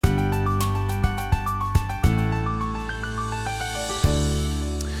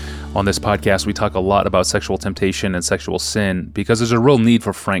On this podcast, we talk a lot about sexual temptation and sexual sin because there's a real need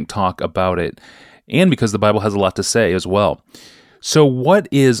for frank talk about it, and because the Bible has a lot to say as well. So what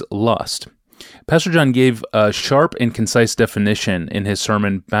is lust? Pastor John gave a sharp and concise definition in his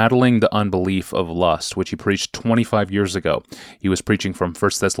sermon, Battling the Unbelief of Lust, which he preached 25 years ago. He was preaching from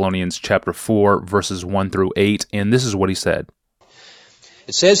 1 Thessalonians chapter 4, verses 1 through 8, and this is what he said.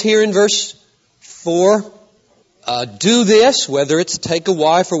 It says here in verse 4, do this, whether it's take a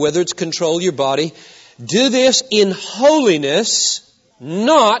wife or whether it's control your body, do this in holiness,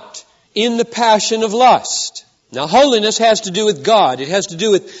 not in the passion of lust. Now, holiness has to do with God. It has to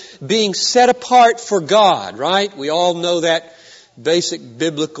do with being set apart for God, right? We all know that basic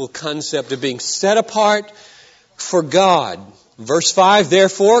biblical concept of being set apart for God. Verse 5,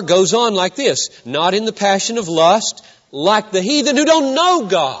 therefore, goes on like this, not in the passion of lust, like the heathen who don't know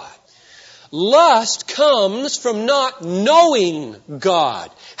God. Lust comes from not knowing God,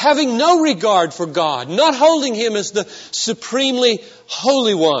 having no regard for God, not holding Him as the supremely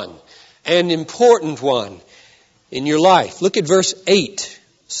holy one and important one in your life. Look at verse 8.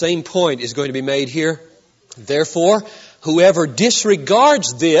 Same point is going to be made here. Therefore, whoever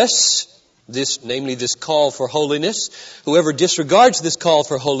disregards this, namely this call for holiness, whoever disregards this call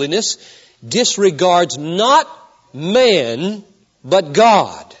for holiness, disregards not man, but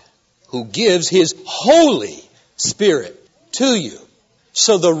God, who gives His Holy Spirit to you.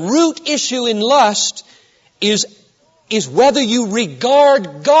 So the root issue in lust is whether you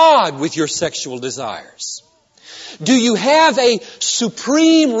regard God with your sexual desires. Do you have a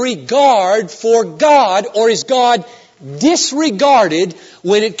supreme regard for God, or is God disregarded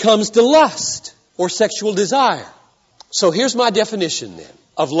when it comes to lust or sexual desire? So here's my definition then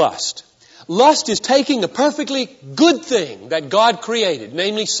of lust. Lust is taking a perfectly good thing that God created,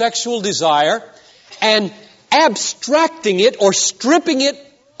 namely sexual desire, and abstracting it or stripping it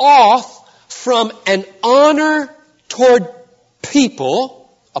off from an honor toward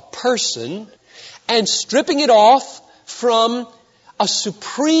people, a person, and stripping it off from a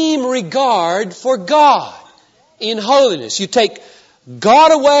supreme regard for God in holiness. You take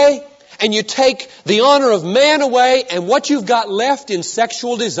God away and you take the honor of man away, and what you've got left in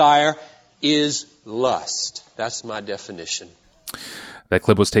sexual desire is lust. That's my definition. That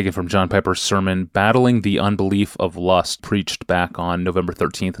clip was taken from John Piper's sermon, Battling the Unbelief of Lust, preached back on November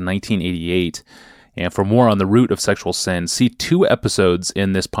 13th, 1988. And for more on the root of sexual sin, see 2 episodes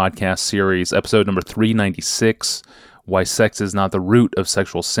in this podcast series, episode number 396, Why Sex is Not the Root of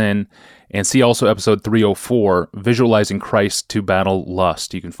Sexual Sin, and see also episode 304, Visualizing Christ to Battle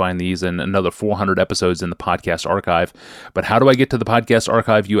Lust. You can find these in another 400 episodes in the podcast archive. But how do I get to the podcast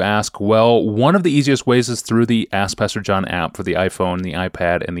archive, you ask? Well, one of the easiest ways is through the Ask Pastor John app for the iPhone, the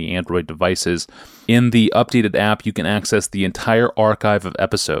iPad, and the Android devices. In the updated app, you can access the entire archive of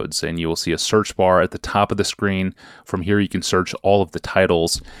episodes, and you will see a search bar at the top of the screen. From here, you can search all of the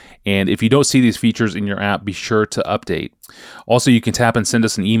titles. And if you don't see these features in your app, be sure to update. Also, you can tap and send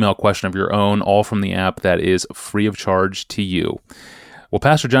us an email question of your own, all from the app that is free of charge to you. Well,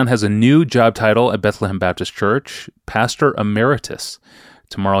 Pastor John has a new job title at Bethlehem Baptist Church, Pastor Emeritus.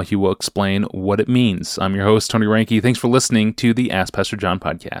 Tomorrow he will explain what it means. I'm your host, Tony Reinke. Thanks for listening to the Ask Pastor John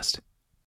podcast.